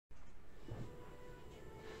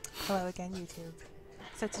Hello again, YouTube.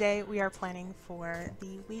 So today we are planning for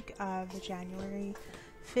the week of January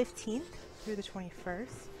 15th through the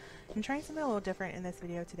 21st. I'm trying something a little different in this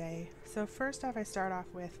video today. So first off, I start off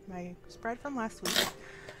with my spread from last week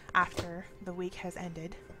after the week has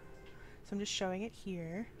ended. So I'm just showing it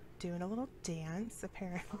here, doing a little dance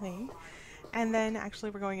apparently. And then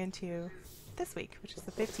actually we're going into this week, which is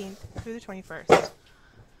the 15th through the 21st.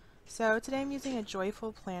 So today I'm using a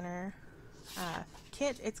Joyful Planner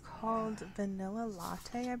kit. It's called Vanilla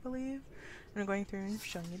Latte, I believe. And I'm going through and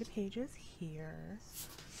showing you the pages here.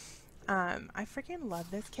 I freaking love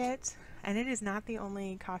this kit, and it is not the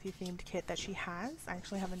only coffee themed kit that she has. I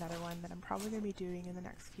actually have another one that I'm probably going to be doing in the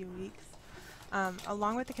next few weeks.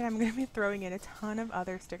 Along with the kit, I'm going to be throwing in a ton of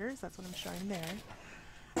other stickers. That's what I'm showing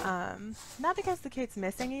there. Not because the kit's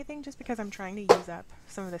missing anything, just because I'm trying to use up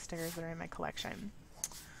some of the stickers that are in my collection.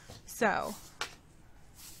 So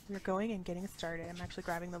we're going and getting started. I'm actually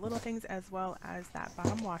grabbing the little things as well as that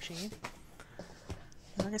bottom washi. And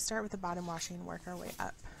we're going to start with the bottom washi and work our way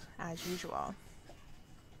up as usual.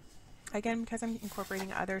 Again, because I'm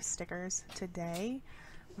incorporating other stickers today,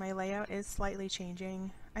 my layout is slightly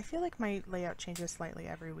changing. I feel like my layout changes slightly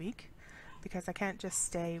every week because I can't just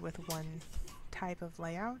stay with one type of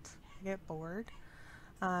layout. I get bored.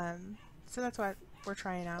 So that's what we're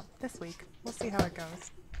trying out this week. We'll see how it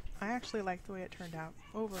goes. I actually like the way it turned out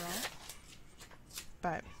overall,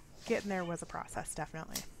 but getting there was a process,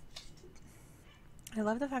 definitely. I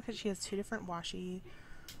love the fact that she has two different washi,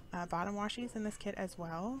 bottom washis in this kit as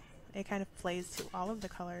well. It kind of plays to all of the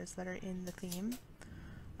colors that are in the theme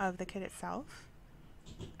of the kit itself,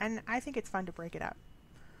 and I think it's fun to break it up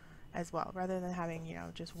as well, rather than having, you know,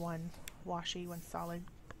 just one washi, one solid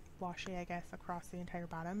washi, I guess, across the entire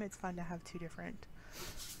bottom. It's fun to have two different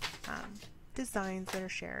designs that are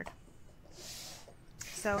shared.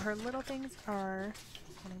 So her little things are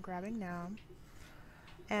what I'm grabbing now,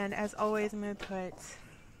 and as always I'm going to put,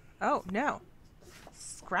 oh no,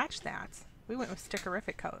 scratch that, we went with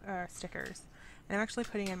stickerific stickers, and I'm actually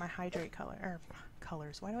putting in my hydrate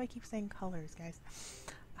colors, why do I keep saying colors, guys?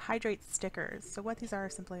 Hydrate stickers. So what these are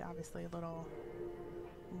simply obviously little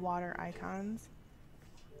water icons,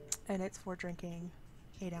 and it's for drinking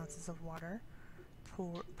 8 ounces of water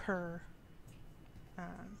per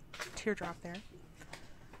teardrop there.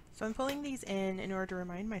 So I'm pulling these in order to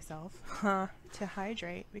remind myself to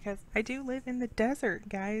hydrate, because I do live in the desert,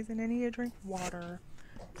 guys, and I need to drink water.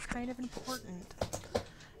 It's kind of important.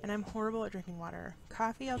 And I'm horrible at drinking water.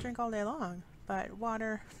 Coffee I'll drink all day long, but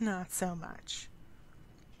water, not so much.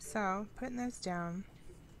 So putting those down,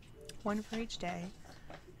 one for each day,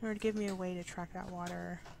 in order to give me a way to track that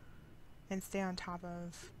water and stay on top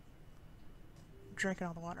of drinking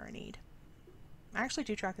all the water I need. I actually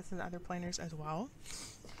do track this in other planners as well,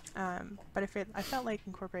 but I felt like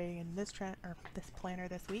incorporating in this planner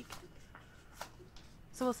this week,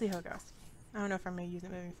 so we'll see how it goes. I don't know if I'm going to use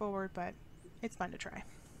it moving forward, but it's fun to try.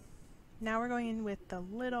 Now we're going in with the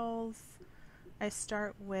littles. I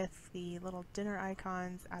start with the little dinner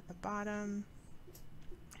icons at the bottom.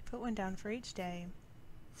 I put one down for each day.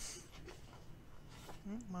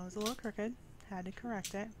 One was a little crooked, had to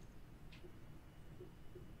correct it.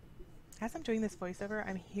 As I'm doing this voiceover,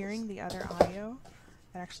 I'm hearing the other audio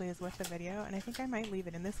that actually is with the video, and I think I might leave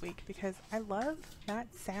it in this week because I love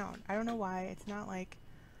that sound. I don't know why. It's not like,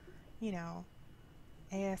 you know,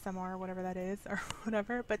 ASMR or whatever that is or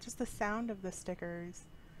whatever, but just the sound of the stickers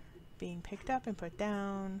being picked up and put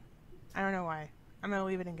down. I don't know why. I'm going to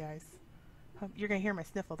leave it in, guys. You're going to hear my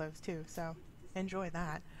sniffle those too, so enjoy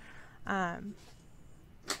that. But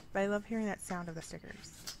I love hearing that sound of the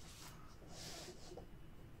stickers.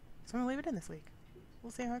 So I'm going to leave it in this week.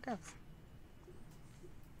 We'll see how it goes.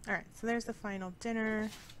 Alright, so there's the final dinner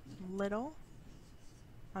little.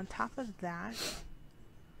 On top of that,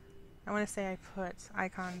 I want to say I put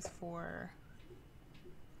icons for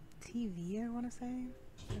TV, I want to say.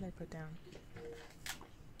 What did I put down?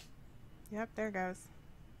 Yep, there it goes.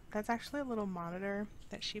 That's actually a little monitor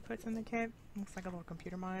that she puts in the kit. Looks like a little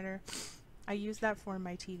computer monitor. I use that for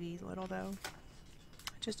my TV little though,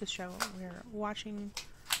 just to show what we're watching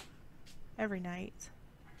every night.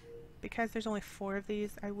 Because there's only 4 of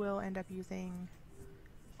these, I will end up using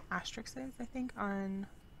asterisks, I think, on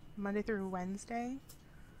Monday through Wednesday,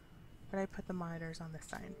 but I put the monitors on this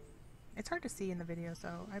side. It's hard to see in the video,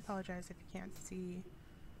 so I apologize if you can't see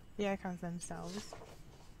the icons themselves.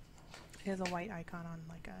 It has a white icon on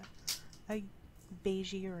like a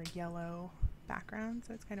beigey or a yellow background,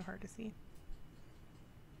 so it's kind of hard to see.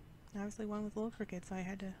 Obviously one was a little crooked, so I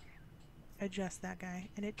had to adjust that guy,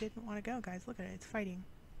 and it didn't want to go, guys. Look at it, it's fighting.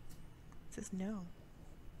 It says no.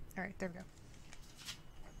 Alright, there we go.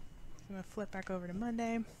 I'm going to flip back over to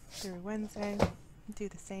Monday through Wednesday, do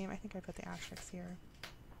the same. I think I put the asterisks here.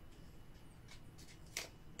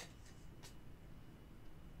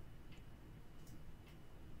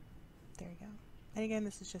 There you go. And again,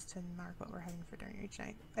 this is just to mark what we're having for dinner each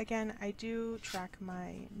night. Again, I do track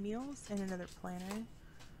my meals in another planner,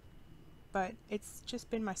 but it's just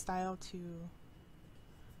been my style to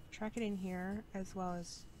track it in here as well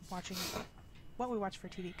as watching what we watch for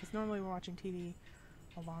TV, because normally we're watching TV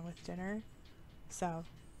along with dinner. So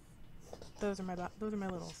those are my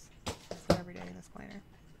littles for every day in this planner.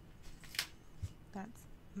 That's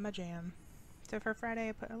my jam. So for Friday,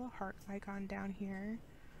 I put a little heart icon down here.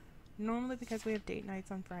 Normally because we have date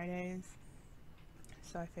nights on Fridays,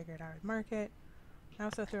 so I figured I would mark it. I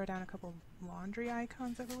also throw down a couple laundry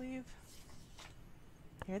icons, I believe.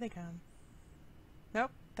 Here they come.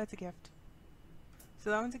 Nope, that's a gift. So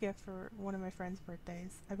that one's a gift for one of my friend's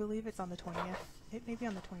birthdays. I believe it's on the 20th. It may be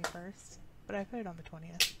on the 21st, but I put it on the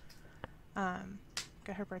 20th.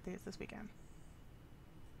 Her birthday is this weekend.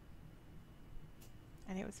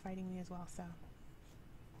 And it was fighting me as well, so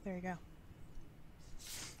there you go.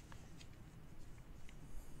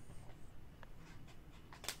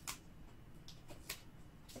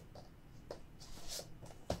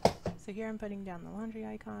 So here I'm putting down the laundry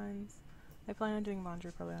icons. I plan on doing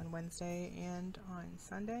laundry probably on Wednesday and on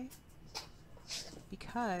Sunday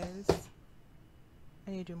because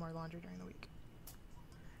I need to do more laundry during the week.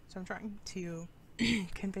 So I'm trying to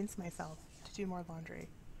convince myself to do more laundry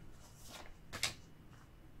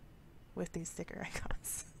with these sticker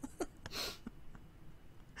icons.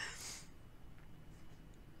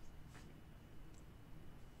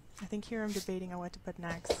 I think here I'm debating on what to put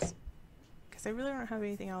next, because I really don't have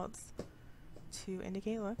anything else to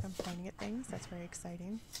indicate. Look, I'm pointing at things. That's very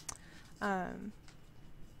exciting. But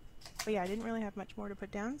yeah, I didn't really have much more to put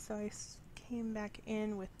down, so I came back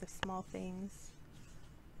in with the small things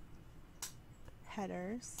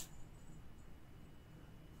headers.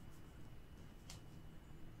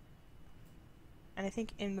 And I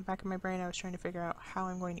think in the back of my brain I was trying to figure out how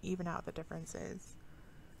I'm going to even out the differences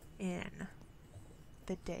in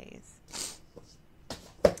the days.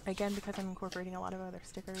 Again, because I'm incorporating a lot of other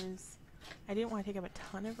stickers, I didn't want to take up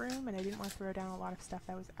a ton of room, and I didn't want to throw down a lot of stuff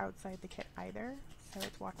that was outside the kit either. So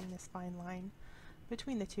it's walking this fine line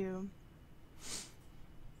between the two.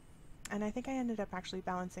 And I think I ended up actually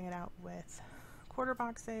balancing it out with quarter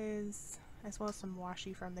boxes as well as some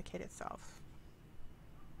washi from the kit itself.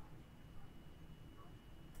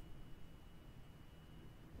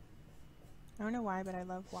 I don't know why, but I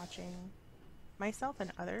love watching myself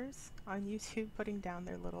and others on YouTube putting down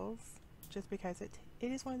their littles, just because it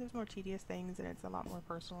is one of those more tedious things, and it's a lot more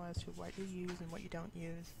personal as to what you use and what you don't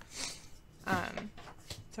use.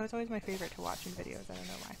 So it's always my favorite to watch in videos. I don't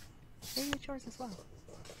know why. Maybe it's yours as well.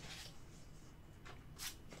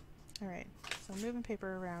 Alright, so I'm moving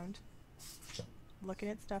paper around, looking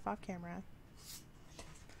at stuff off camera.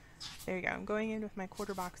 There you go. I'm going in with my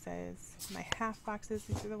quarter boxes. My half boxes,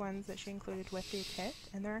 these are the ones that she included with the kit,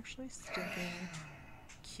 and they're actually stinking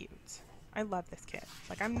cute. I love this kit.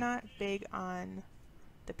 Like, I'm not big on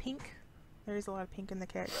the pink. There is a lot of pink in the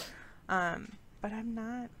kit, but I'm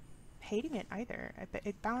not hating it either.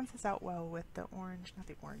 It balances out well with the orange, not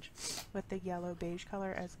the orange, with the yellow beige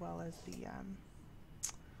color, as well as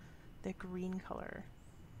the green color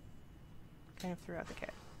kind of throughout the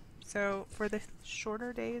kit. So for the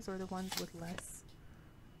shorter days, or the ones with less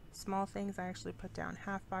small things, I actually put down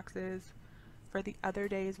half boxes. For the other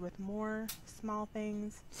days with more small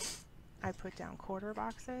things, I put down quarter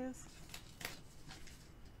boxes.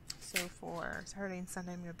 So for Saturday and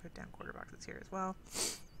Sunday, I'm going to put down quarter boxes here as well.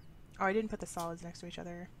 Oh, I didn't put the solids next to each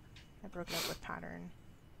other. I broke it up with pattern.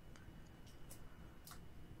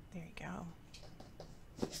 There you go.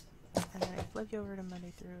 And then I flipped over to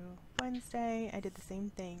Monday through Wednesday. I did the same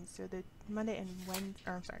thing. So the Monday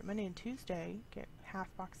and Tuesday get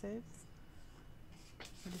half boxes.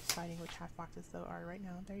 I'm deciding which half boxes those are right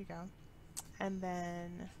now. There you go. And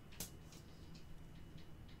then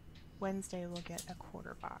Wednesday we'll get a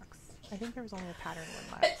quarter box. I think there was only a pattern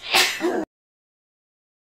one left. Oh.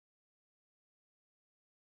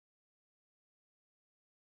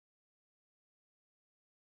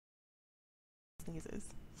 Sneezes.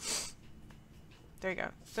 There you go.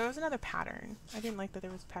 So it was another pattern. I didn't like that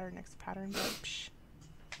there was a pattern next to pattern, but psh,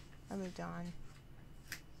 I moved on.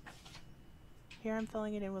 Here I'm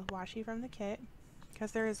filling it in with washi from the kit,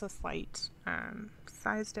 because there is a slight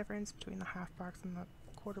size difference between the half box and the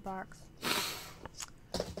quarter box.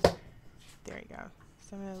 There you go.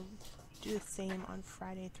 So I'm going to do the same on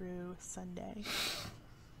Friday through Sunday.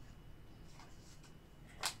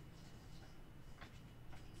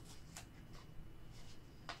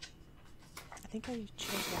 think I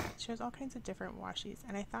chose that. She has all kinds of different washies,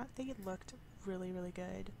 and I thought they looked really, really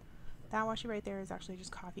good. That washi right there is actually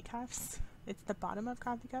just coffee cups. It's the bottom of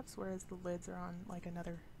coffee cups, whereas the lids are on like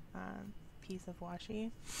another piece of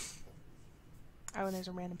washi. Oh, and there's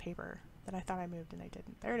a random paper that I thought I moved and I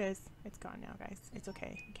didn't. There it is. It's gone now, guys. It's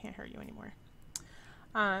okay. It can't hurt you anymore.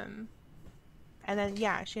 And then,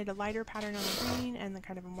 yeah, she had a lighter pattern on the green and then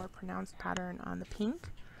kind of a more pronounced pattern on the pink.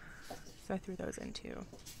 So I threw those in too.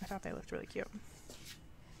 I thought they looked really cute.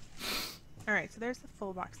 Alright, so there's the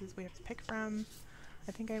full boxes we have to pick from.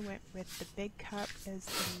 I think I went with the big cup as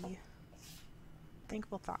the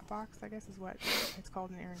Thankful Thought box, I guess is what it's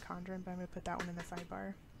called in Erin Condren, but I'm going to put that one in the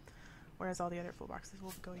sidebar. Whereas all the other full boxes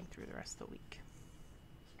will be going through the rest of the week.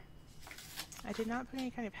 I did not put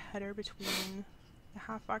any kind of header between the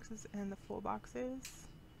half boxes and the full boxes,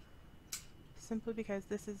 simply because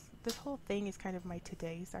this whole thing is kind of my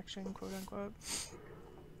today section, quote unquote,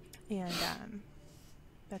 and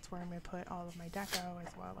that's where I'm going to put all of my deco,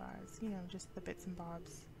 as well as, you know, just the bits and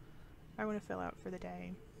bobs I want to fill out for the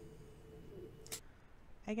day.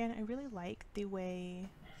 Again, I really like the way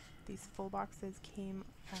these full boxes came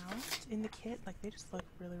out in the kit. Like, they just look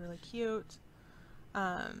really, really cute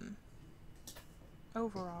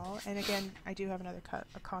overall. And again, I do have another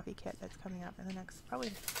a coffee kit that's coming up in the next,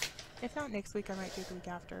 probably, if not next week, I might do the week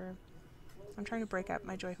after. I'm trying to break up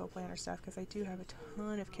my Joyful Planner stuff because I do have a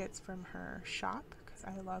ton of kits from her shop, because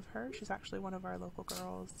I love her. She's actually one of our local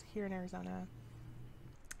girls here in Arizona,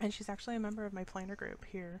 and she's actually a member of my planner group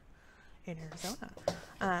here in Arizona.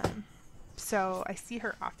 So I see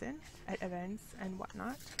her often at events and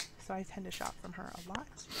whatnot, so I tend to shop from her a lot.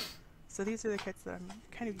 So these are the kits that I'm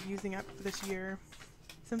kind of using up this year,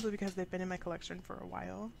 simply because they've been in my collection for a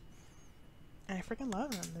while. And I freaking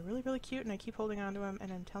love them. They're really, really cute, and I keep holding on to them,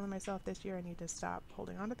 and I'm telling myself this year I need to stop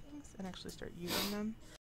holding on to things and actually start using them.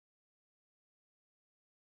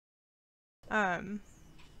 And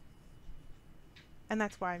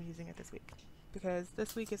that's why I'm using it this week, because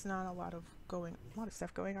this week is not a lot of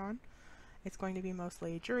stuff going on. It's going to be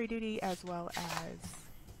mostly jury duty, as well as,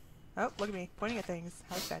 oh, look at me pointing at things,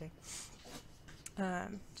 how exciting.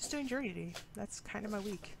 Just doing jury duty. That's kind of my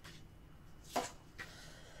week.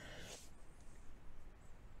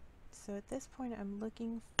 So at this point I'm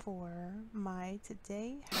looking for my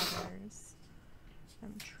today headers.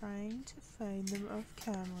 I'm trying to find them off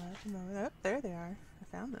camera at the moment. Oh, there they are. I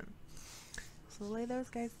found them. So we'll lay those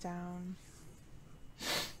guys down.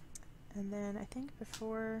 And then I think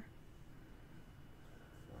before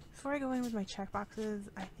I go in with my checkboxes,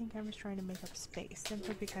 I think I was trying to make up space,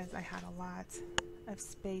 simply because I had a lot of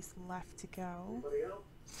space left to go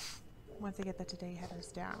once I get the today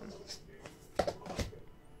headers down.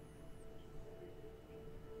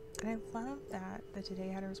 And I love that the today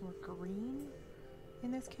headers were green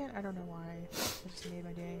in this kit. I don't know why. It just made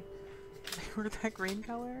my day. They were that green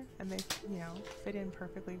color, and they, you know, fit in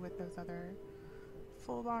perfectly with those other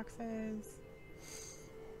full boxes.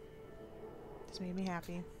 Just made me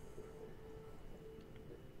happy.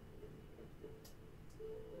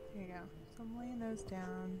 There you go. So I'm laying those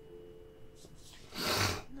down.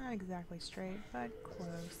 Not exactly straight, but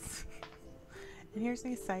close. And here's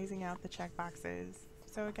me sizing out the check boxes.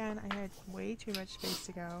 So again, I had way too much space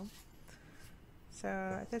to go. So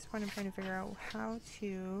at this point I'm trying to figure out how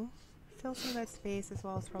to fill some of that space, as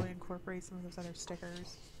well as probably incorporate some of those other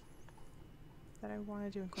stickers that I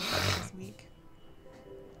wanted to incorporate this week.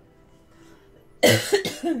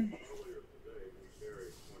 I'm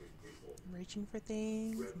reaching for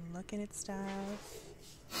things, I'm looking at stuff.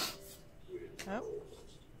 Oh,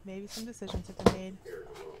 maybe some decisions have been made.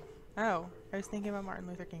 Oh, I was thinking about Martin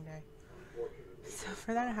Luther King Day. So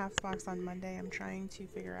for that half box on Monday, I'm trying to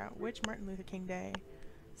figure out which Martin Luther King Day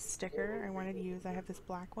sticker I wanted to use. I have this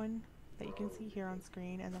black one that you can see here on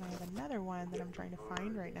screen, and then I have another one that I'm trying to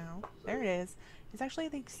find right now. There it is. It's actually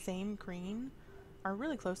the same green, or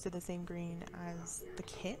really close to the same green as the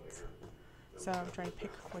kit. So I'm trying to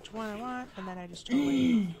pick which one I want, and then I just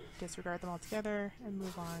totally disregard them all together and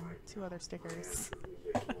move on to other stickers.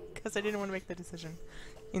 Because I didn't want to make the decision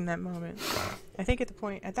in that moment. I think at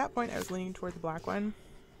that point I was leaning toward the black one,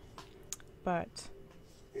 but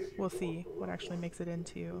we'll see what actually makes it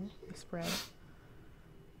into the spread.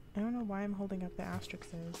 I don't know why I'm holding up the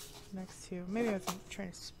asterisks next to, maybe I was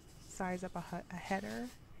trying to size up a header.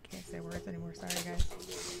 I can't say words anymore, sorry guys.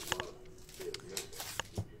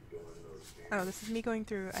 Oh, this is me going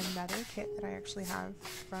through another kit that I actually have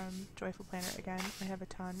from Joyful Planner. Again, I have a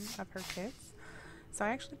ton of her kits. So I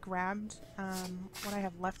actually grabbed what I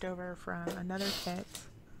have left over from another kit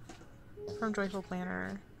from Joyful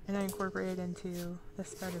Planner. And I incorporated into the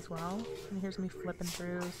spread as well. And here's me flipping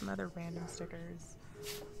through some other random stickers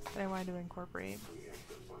that I wanted to incorporate.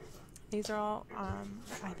 These are all,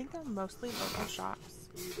 I think they're mostly local shops.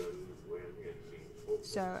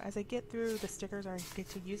 So as I get through the stickers, or I get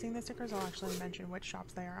to using the stickers, I'll actually mention which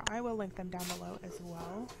shops they are. I will link them down below as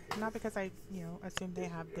well. Not because I, assume they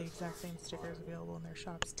have the exact same stickers available in their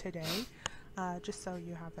shops today. Just so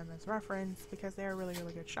you have them as reference, because they are really,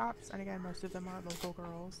 really good shops. And again, most of them are local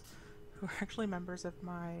girls who are actually members of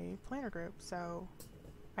my planner group. So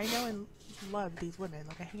I know and love these women.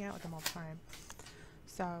 Like, I hang out with them all the time.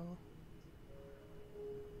 So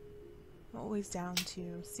I'm always down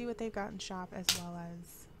to see what they've got in shop, as well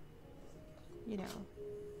as,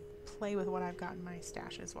 play with what I've got in my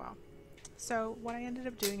stash as well. So what I ended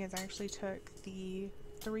up doing is I actually took the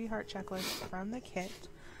 3 heart checklist from the kit.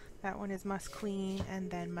 That one is must clean and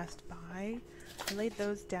then must buy. I laid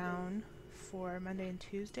those down for Monday and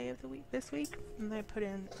Tuesday of the week this week, and I put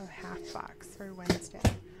in a half box for Wednesday.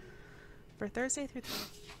 For Thursday through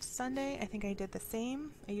Sunday, I think I did the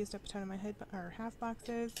same. I used up a ton of my half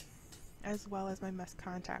boxes, as well as my must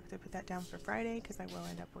contact. I put that down for Friday because I will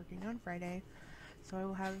end up working on Friday. So I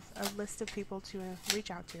will have a list of people to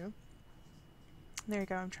reach out to. There you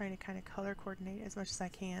go. I'm trying to kind of color coordinate as much as I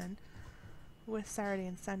can with Saturday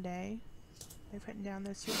and Sunday. I'm putting down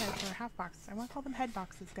those 2 heads or half boxes. I want to call them head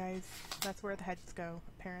boxes, guys. That's where the heads go,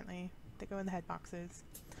 apparently. They go in the head boxes.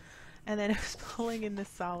 And then I was pulling in the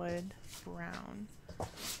solid brown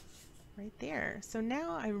right there. So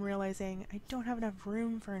now I'm realizing I don't have enough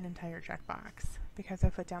room for an entire checkbox because I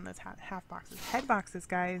put down those half boxes. Head boxes,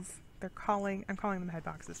 guys. I'm calling them head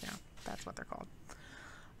boxes now. That's what they're called.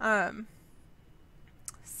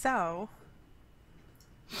 So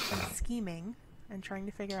I'm scheming and trying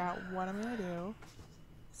to figure out what I'm going to do.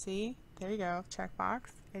 See? There you go. Checkbox.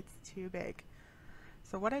 It's too big.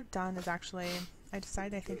 So what I've done is actually, I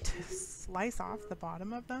decided, I think, to slice off the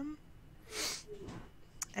bottom of them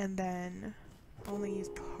and then only use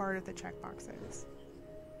part of the checkboxes.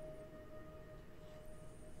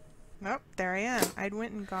 Nope, there I am. I'd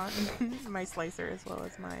went and gotten my slicer as well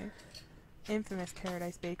as my infamous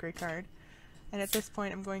Paradise Bakery card. And at this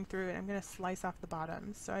point I'm going through and I'm going to slice off the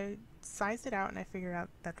bottom. So I sized it out and I figured out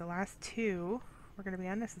that the last 2 were going to be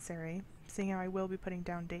unnecessary, seeing how I will be putting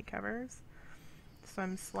down date covers. So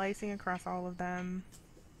I'm slicing across all of them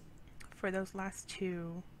for those last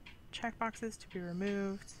 2 checkboxes to be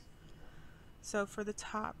removed. So for the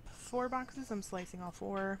top 4 boxes, I'm slicing all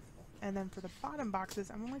 4. And then for the bottom boxes,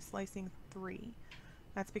 I'm only slicing 3.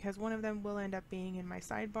 That's because one of them will end up being in my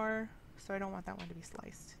sidebar, so I don't want that one to be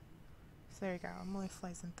sliced. So there you go. I'm only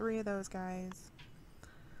slicing 3 of those guys.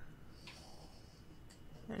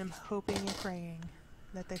 And I'm hoping and praying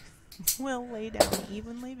that they will lay down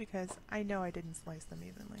evenly, because I know I didn't slice them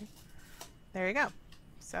evenly. There you go.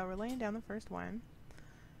 So we're laying down the first one.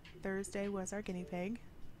 Thursday was our guinea pig.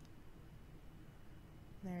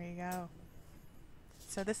 There you go.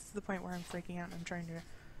 So this is the point where I'm freaking out and I'm trying to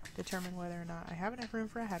determine whether or not I have enough room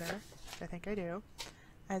for a header, which I think I do,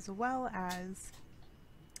 as well as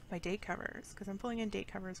my date covers, because I'm pulling in date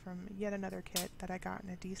covers from yet another kit that I got in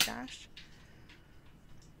a D-stash,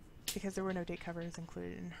 because there were no date covers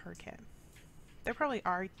included in her kit. There probably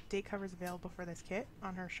are date covers available for this kit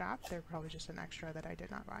on her shop. They're probably just an extra that I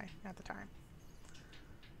did not buy at the time.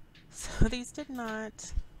 So these did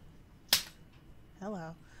not...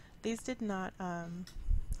 Hello. These did not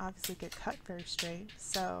obviously get cut very straight,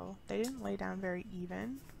 so they didn't lay down very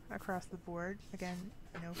even across the board. Again,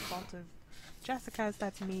 no fault of Jessica's,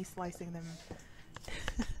 that's me slicing them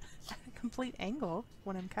at a complete angle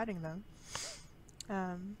when I'm cutting them.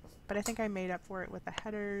 But I think I made up for it with the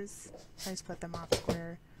headers. I just put them off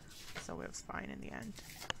square, so it was fine in the end.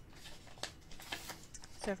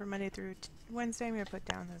 So for Monday through Wednesday, I'm going to put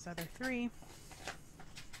down those other 3,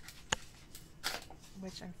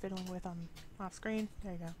 which I'm fiddling with on off screen.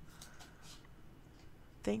 There you go.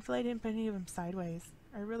 Thankfully I didn't put any of them sideways.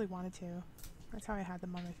 I really wanted to. That's how I had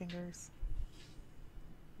them on my fingers.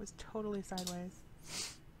 It was totally sideways.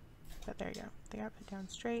 But there you go. They got put down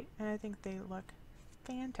straight, and I think they look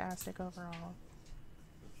fantastic overall.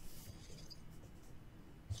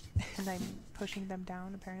 And I'm pushing them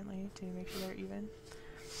down apparently to make sure they're even.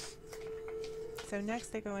 So next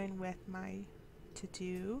they go in with my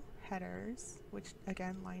to-do headers, which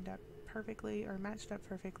again lined up perfectly, or matched up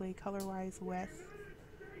perfectly color-wise with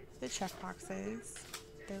the checkboxes.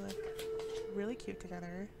 They look really cute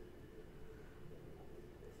together.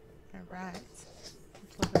 Alright,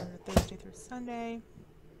 let's look over Thursday through Sunday.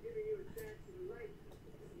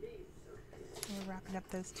 We're wrapping up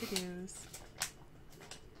those to-dos.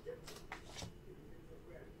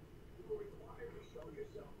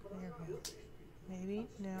 There we go. Maybe?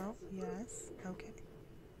 No? Yes? Okay.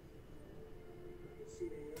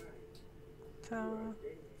 So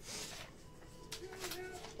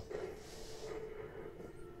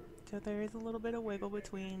there is a little bit of wiggle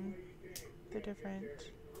between the different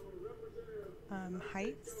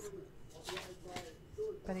heights.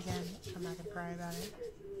 But again, I'm not going to cry about it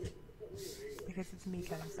because it's me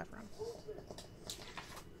cutting stuff wrong.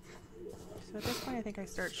 So at this point I think I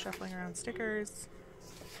start shuffling around stickers.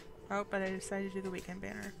 Oh, but I decided to do the weekend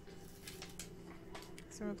banner.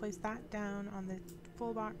 So I'm going to place that down on the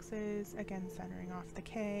full boxes, again centering off the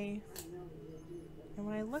K. And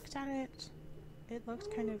when I looked at it, it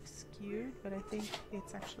looked kind of skewed, but I think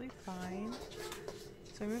it's actually fine.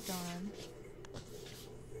 So I moved on.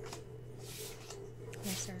 And I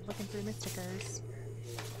started looking through my stickers.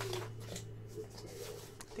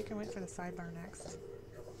 I think I went for the sidebar next.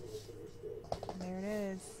 And there it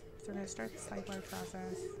is. So we're going to start the sidebar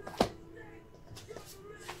process.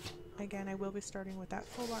 Again, I will be starting with that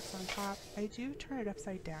full box on top. I do turn it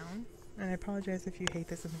upside down, and I apologize if you hate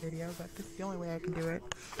this in the video, but this is the only way I can do it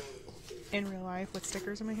in real life with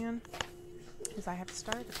stickers in my hand, is I have to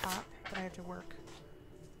start at the top, but I have to work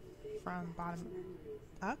from bottom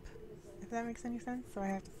up, if that makes any sense. So I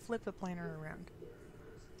have to flip the planner around.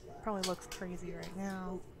 Probably looks crazy right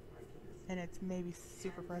now, and it's maybe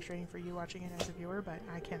super frustrating for you watching it as a viewer, but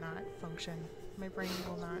I cannot function. My brain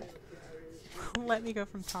will not let me go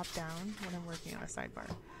from top down when I'm working on a sidebar,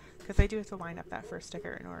 because I do have to line up that first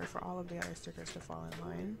sticker in order for all of the other stickers to fall in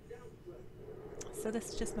line. So this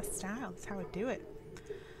is just my style. That's how I do it.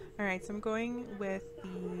 Alright, so I'm going with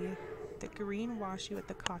the green washi with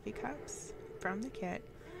the coffee cups from the kit.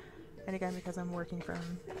 And again, because I'm working from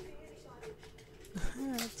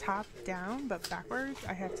top down but backwards,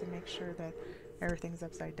 I have to make sure that everything's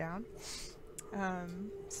upside down.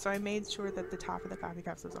 So I made sure that the top of the coffee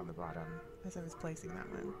cups was on the bottom as I was placing that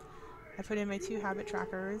one. I put in my 2 habit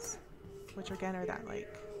trackers, which again are that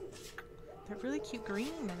really cute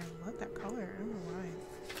green, and I love that color. I don't know why,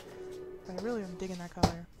 but I really am digging that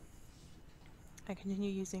color. I continue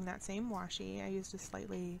using that same washi. I used a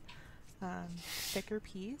slightly thicker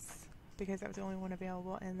piece because that was the only one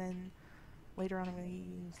available, and then later on I'm going to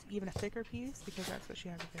use even a thicker piece because that's what she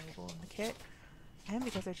has available in the kit. And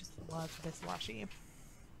because I just love this washi.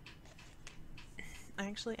 I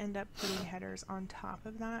actually end up putting headers on top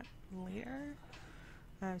of that later.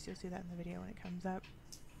 So you'll see that in the video when it comes up.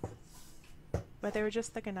 But they were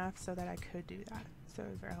just thick enough so that I could do that. So it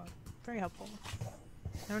was very helpful.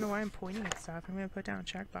 I don't know why I'm pointing at stuff. I'm going to put down a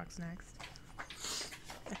checkbox next.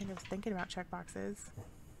 I think I was thinking about checkboxes.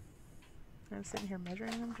 I was sitting here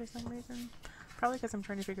measuring them for some reason. Probably because I'm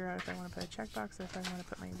trying to figure out if I want to put a checkbox or if I want to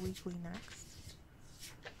put my weekly next.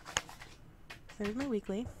 So here's my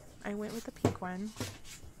weekly. I went with the pink one.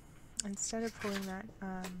 Instead of pulling that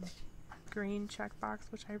green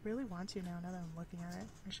checkbox, which I really want to now that I'm looking at it.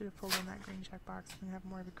 I should have pulled in that green checkbox and have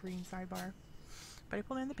more of a green sidebar. But I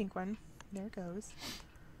pulled in the pink one. There it goes.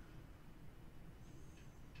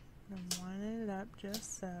 And I'm lining it up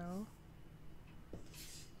just so.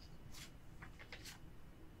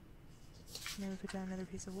 And then we put down another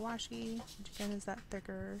piece of washi, which again is that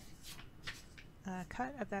thicker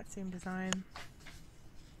cut of that same design.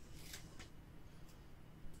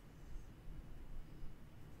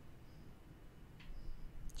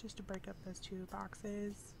 Just to break up those 2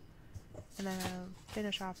 boxes. And then I'll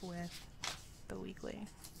finish off with the weekly,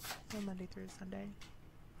 from Monday through Sunday.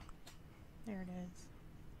 There it is.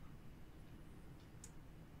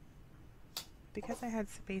 Because I had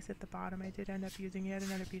space at the bottom, I did end up using yet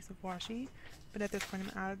another piece of washi, but at this point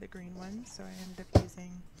I'm out of the green one, so I ended up using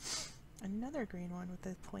another green one with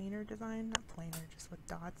the plainer design, not plainer, just with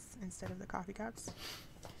dots instead of the coffee cups.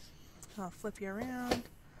 I'll flip you around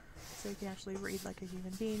so you can actually read like a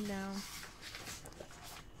human being now.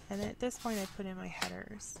 And then at this point I put in my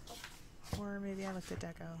headers. Or maybe I looked at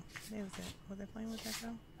deco. Maybe was it. Was I playing with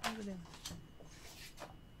deco? What was it doing?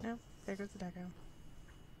 No, there goes the deco.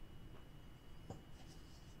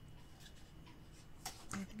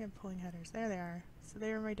 I think I'm pulling headers. There they are. So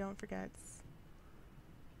they are my don't forgets.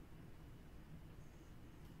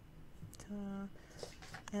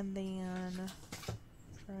 And then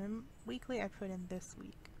from weekly I put in this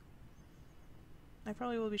week. I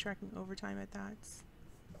probably will be tracking overtime at that.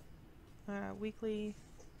 Weekly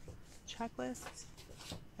checklists.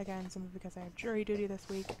 Again, simply because I have jury duty this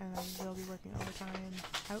week and I will be working overtime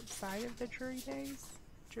outside of the jury days.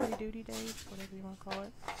 Jury duty days, whatever you want to call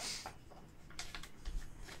it.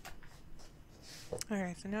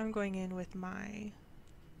 Alright, so now I'm going in with my...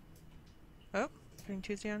 Oh, putting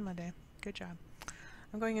Tuesday on Monday. Good job.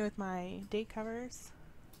 I'm going in with my date covers.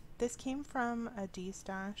 This came from a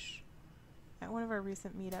D-stash at one of our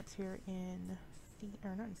recent meetups here in,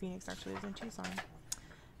 or not in Phoenix actually, it was in Tucson.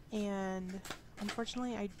 And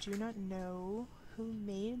unfortunately I do not know who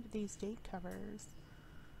made these date covers.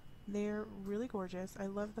 They're really gorgeous. I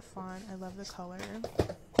love the font, I love the color,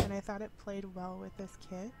 and I thought it played well with this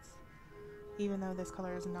kit, even though this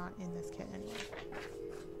color is not in this kit anymore.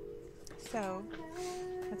 So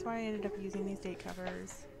that's why I ended up using these date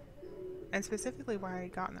covers, and specifically why I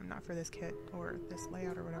got them, not for this kit or this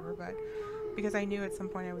layout or whatever, but because I knew at some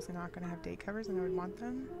point I was not going to have date covers and I would want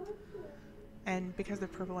them. And because they're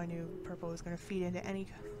purple, I knew purple was going to feed into any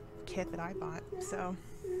kit that I bought. So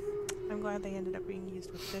I'm glad they ended up being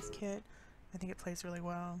used with this kit. I think it plays really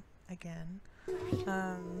well, again.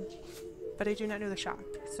 But I do not know the shop.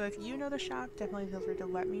 So if you know the shop, definitely feel free to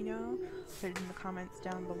let me know. Put it in the comments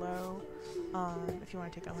down below. If you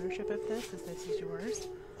want to take ownership of this, as this is yours.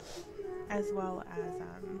 As well as,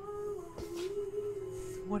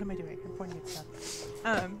 what am I doing? I'm pointing at stuff.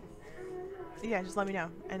 Yeah, just let me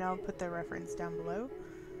know, and I'll put the reference down below,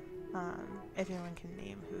 if anyone can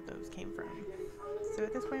name who those came from. So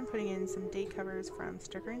at this point I'm putting in some date covers from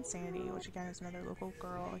Sticker and Sandy, which again is another local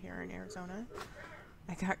girl here in Arizona.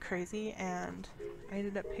 I got crazy and I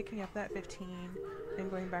ended up picking up that 15 and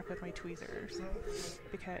going back with my tweezers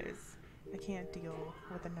because I can't deal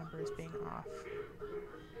with the numbers being off.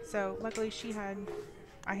 So luckily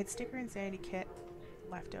I had Sticker and Sandy kit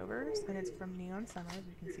leftovers, and it's from Neon Summer, as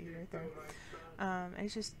you can see right there. And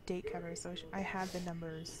it's just date covers, so I had the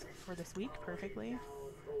numbers for this week perfectly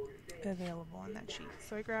available on that sheet.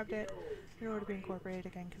 So I grabbed it in order to be incorporated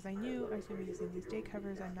again, because I knew I was going to be using these date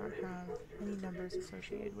covers and not have any numbers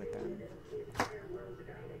associated with them.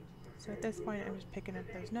 So at this point I'm just picking up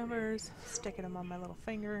those numbers, sticking them on my little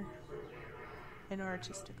finger in order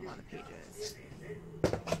to stick them on the pages.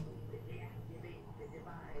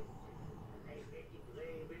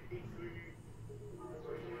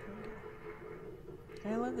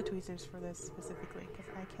 And I love the tweezers for this specifically because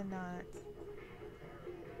I cannot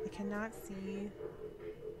see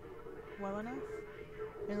well enough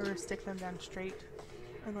in order to stick them down straight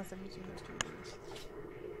unless I'm using those tweezers.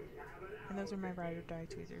 And those are my ride or die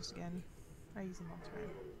tweezers again. I use them all the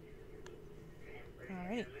time.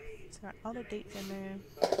 Alright, so got all the dates in there.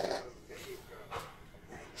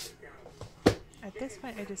 At this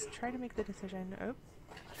point I just try to make the decision,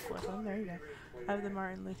 flip them, there you go, of the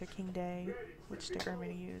Martin Luther King Day, which sticker I'm going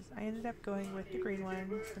to use. I ended up going with the green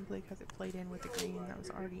one simply because it played in with the green that was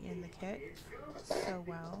already in the kit so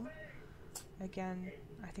well. Again,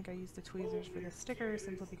 I think I used the tweezers for this sticker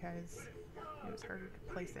simply because it was harder to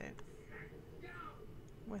place it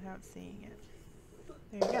without seeing it.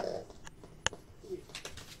 There you go.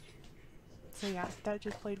 So yeah, that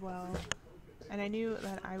just played well. And I knew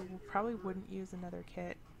that I probably wouldn't use another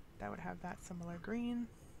kit that would have that similar green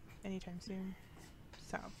anytime soon.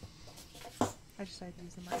 So I decided to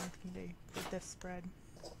use the Martin Luther King Day for this spread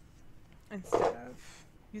instead of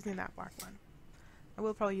using that black one. I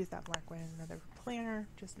will probably use that black one in another planner,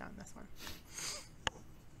 just not in this one.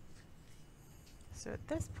 So at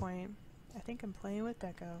this point, I think I'm playing with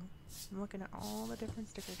deco. I'm looking at all the different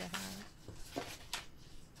stickers I have.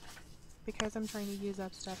 Because I'm trying to use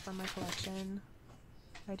up stuff from my collection,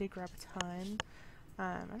 I did grab a ton.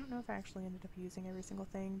 I don't know if I actually ended up using every single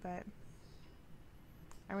thing, but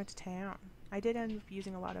I went to town. I did end up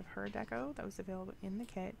using a lot of her deco that was available in the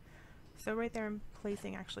kit. So right there I'm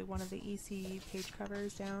placing actually one of the EC page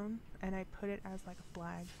covers down, and I put it as like a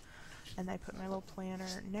flag. And I put my little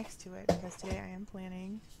planner next to it because today I am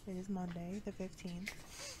planning. It is Monday, the 15th.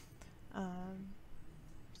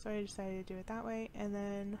 So I decided to do it that way, and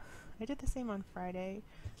then I did the same on Friday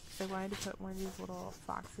because I wanted to put one of these little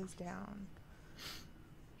foxes down.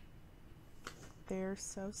 They're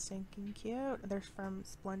so stinking cute. They're from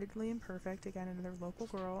Splendidly Imperfect, again another local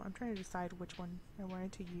girl. I'm trying to decide which one I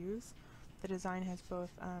wanted to use. The design has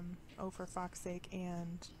both O for Fox Sake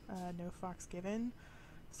and No Fox Given.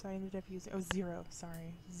 So I ended up using, Zero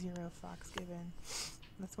Fox Given.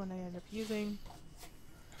 That's one I ended up using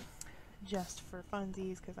just for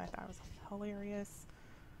funsies because I thought it was hilarious.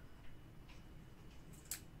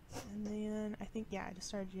 And then I think, yeah, I just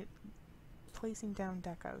started placing down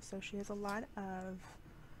deco. So she has a lot of,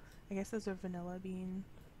 I guess those are vanilla bean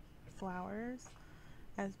flowers,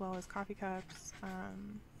 as well as coffee cups.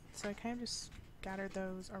 So I kind of just scattered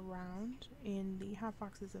those around in the half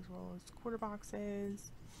boxes as well as quarter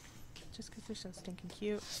boxes, just because they're so stinking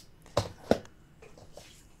cute.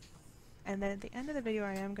 And then at the end of the video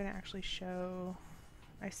I am going to actually show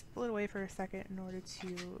I split away for a second in order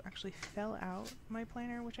to actually fill out my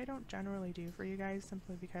planner, which I don't generally do for you guys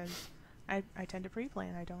simply because I tend to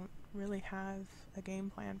pre-plan. I don't really have a game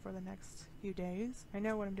plan for the next few days. I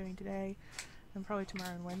know what I'm doing today and probably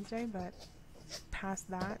tomorrow and Wednesday, but past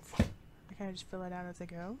that, I kind of just fill it out as I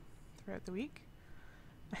go throughout the week.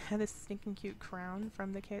 I had this stinking cute crown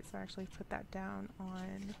from the kit, so I actually put that down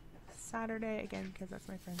on Saturday, again because that's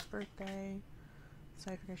my friend's birthday, so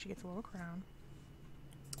I figured she gets a little crown.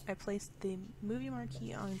 I placed the movie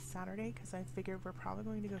marquee on Saturday because I figured we're probably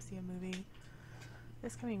going to go see a movie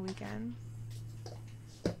this coming weekend,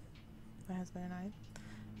 my husband and I.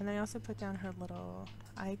 And then I also put down her little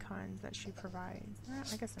icons that she provides.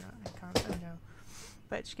 I guess they're not icons, I don't know.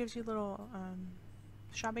 But she gives you little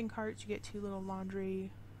shopping carts. You get 2 little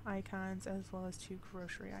laundry icons as well as 2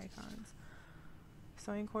 grocery icons.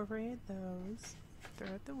 So I incorporated those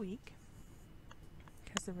throughout the week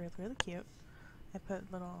because they're really, really cute. I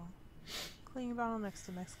put little cleaning bottle next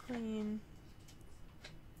to Next Clean.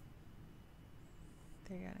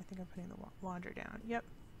 There you go. I think I'm putting the laundry down. Yep.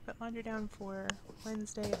 Put laundry down for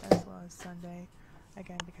Wednesday as well as Sunday.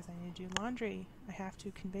 Again, because I need to do laundry. I have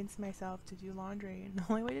to convince myself to do laundry, and the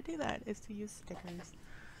only way to do that is to use stickers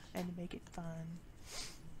and to make it fun.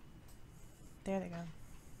 There they go.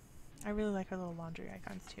 I really like her little laundry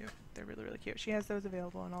icons too. They're really, really cute. She has those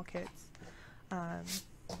available in all kits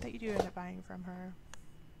that you do end up buying from her.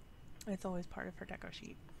 It's always part of her deco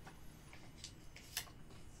sheet.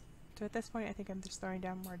 So at this point, I think I'm just throwing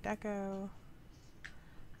down more deco.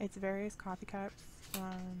 It's various coffee cups,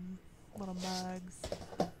 little mugs.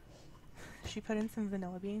 She put in some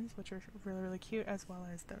vanilla beans, which are really, really cute, as well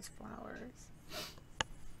as those flowers.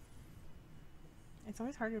 It's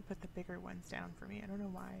always harder to put the bigger ones down for me. I don't know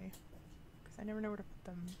why, because I never know where to put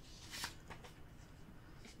them.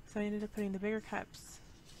 So I ended up putting the bigger cups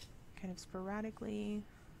kind of sporadically,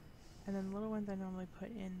 and then the little ones I normally put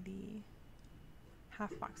in the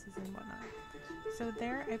half boxes and whatnot. So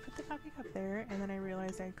there, I put the coffee cup there, and then I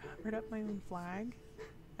realized I covered up my own flag.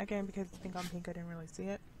 Again, because it's pink on pink, I didn't really see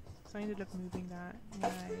it. So I ended up moving that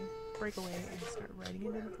when I break away and start writing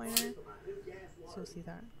into the planner. So you'll see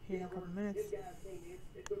that here in a couple minutes.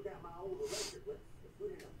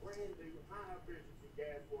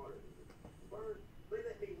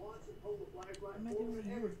 What am I doing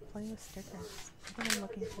here? Playing with stickers. I think I'm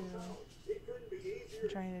looking through. I'm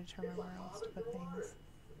trying to determine where else to put things.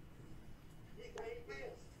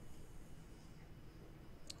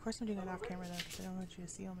 Of course I'm doing that off camera though, because I don't want you to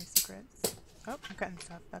see all my secrets. Oh, I'm cutting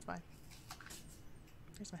stuff, that's why.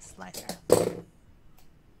 Here's my slicer.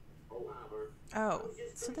 Oh,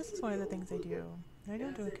 so this is one of the things I do. And I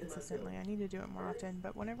don't do it consistently, I need to do it more often,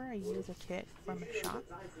 but whenever I use a kit from a shop,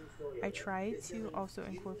 I try to also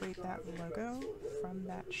incorporate that logo from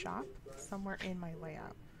that shop somewhere in my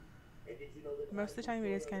layout. Most of the time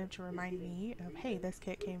it is kind of to remind me of, hey, this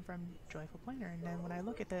kit came from Joyful Planner, and then when I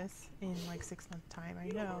look at this in like 6 months time, I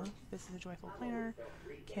know this is a Joyful Planner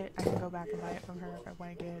kit. I can go back and buy it from her if I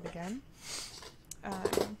want to get it again.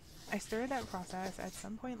 I started that process at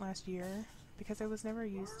some point last year because I was never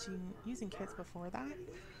used to using kits before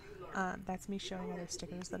that. That's me showing other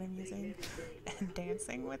stickers that I'm using and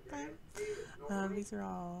dancing with them. These are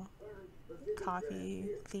all coffee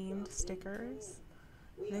themed stickers.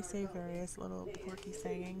 They say various little quirky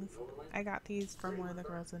sayings. I got these from one of the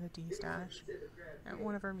girls in a D-Stash at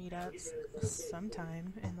one of our meetups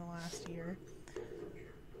sometime in the last year.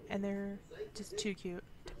 And they're just too cute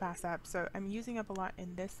to pass up. So I'm using up a lot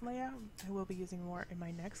in this layout. I will be using more in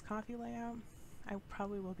my next coffee layout. I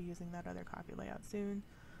probably will be using that other coffee layout soon,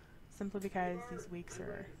 simply because these weeks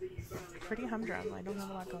are pretty humdrum. I don't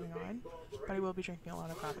have a lot going on, but I will be drinking a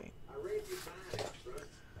lot of coffee.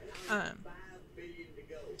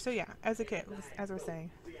 So yeah, as a kit, as I was saying,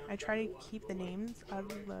 I try to keep the names of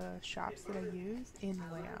the shops that I use in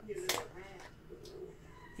the layouts.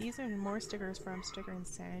 These are more stickers from Sticker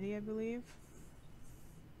Insanity, I believe.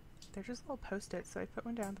 They're just little post-its, so I put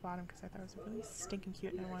one down at the bottom because I thought it was really stinking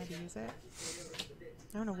cute and I wanted to use it.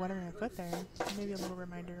 I don't know what I'm going to put there. Maybe a little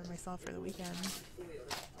reminder of myself for the weekend.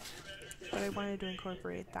 But I wanted to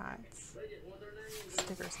incorporate that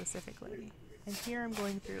sticker specifically. And here I'm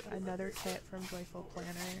going through another kit from Joyful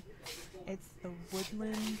Planner. It's the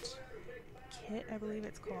Woodland kit, I believe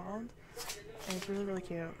it's called. And it's really, really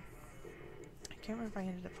cute. I can't remember if I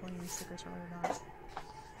ended up pulling any stickers from it or not.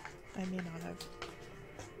 I may not have.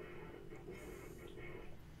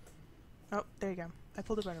 Oh, there you go. I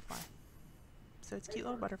pulled a butterfly. So it's a cute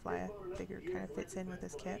little butterfly. I figure it kind of fits in with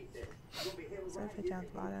this kit. So I put down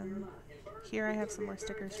at the bottom. Here I have some more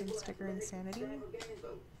stickers from Sticker Insanity.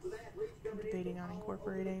 I'm debating on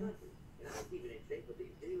incorporating.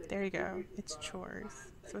 There you go. It's chores.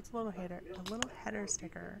 So it's a little header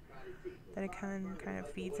sticker that it kind of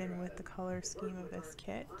feeds in with the color scheme of this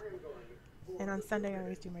kit. And on Sunday I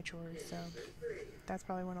always do my chores, so that's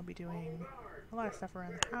probably when I'll be doing a lot of stuff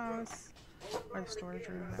around the house or the storage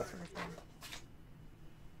room, that sort of thing.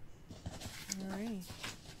 Alright.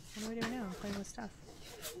 What are we doing now? I'm playing with stuff.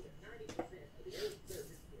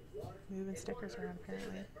 Moving stickers around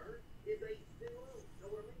apparently.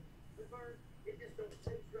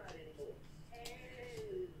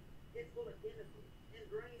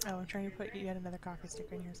 Oh, I'm trying to put yet another coffee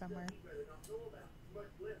sticker in here somewhere.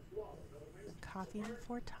 Coffee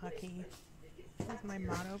for Tucky. That's my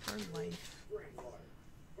motto for life.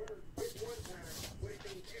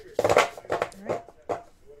 Alright.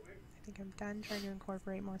 I think I'm done trying to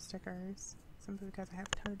incorporate more stickers. Simply because I have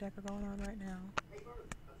a ton of decor going on right now.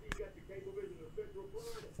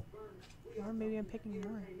 Or maybe I'm picking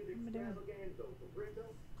more. What am I doing?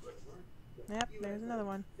 Yep, there's another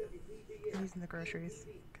one. I'm using the groceries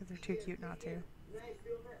because they're too cute not to.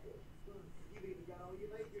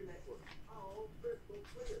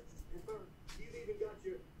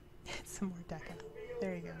 Some more deco.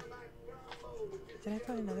 There you go. Did I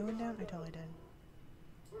put another one down? I totally did.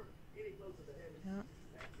 Yep.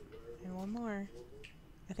 And one more.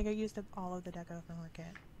 I think I used up all of the deco from our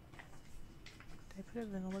kit. Did I put a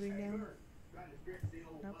vanilla bean down?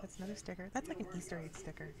 Nope, that's another sticker. That's like an Easter egg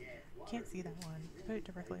sticker. You can't see that one. I put it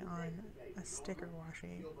directly on a sticker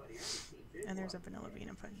washi. And there's a vanilla bean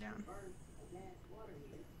I'm putting down.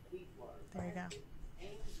 There you go.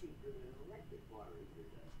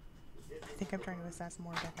 I think I'm trying to assess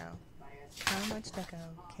more deco. How much deco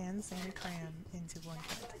can Sandy cram into one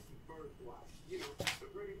kit?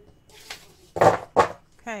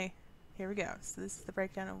 Okay, here we go. So this is the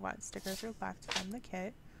breakdown of what stickers are left from the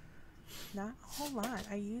kit. Not a whole lot.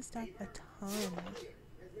 I used up a ton.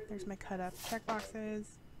 There's my cut up check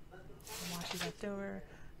boxes, washi left over,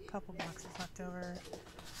 a couple boxes left over.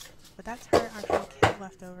 But that's her actual kit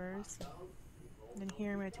leftovers. And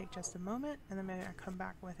here I'm going to take just a moment and then I'm going to come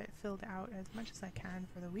back with it filled out as much as I can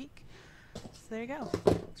for the week. So there you go.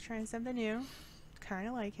 Let's try something new. Kind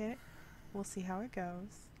of like it. We'll see how it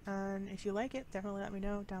goes. And if you like it, definitely let me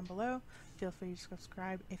know down below. Feel free to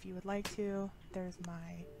subscribe if you would like to. There's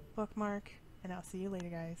my bookmark, and I'll see you later,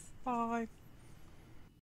 guys. Bye!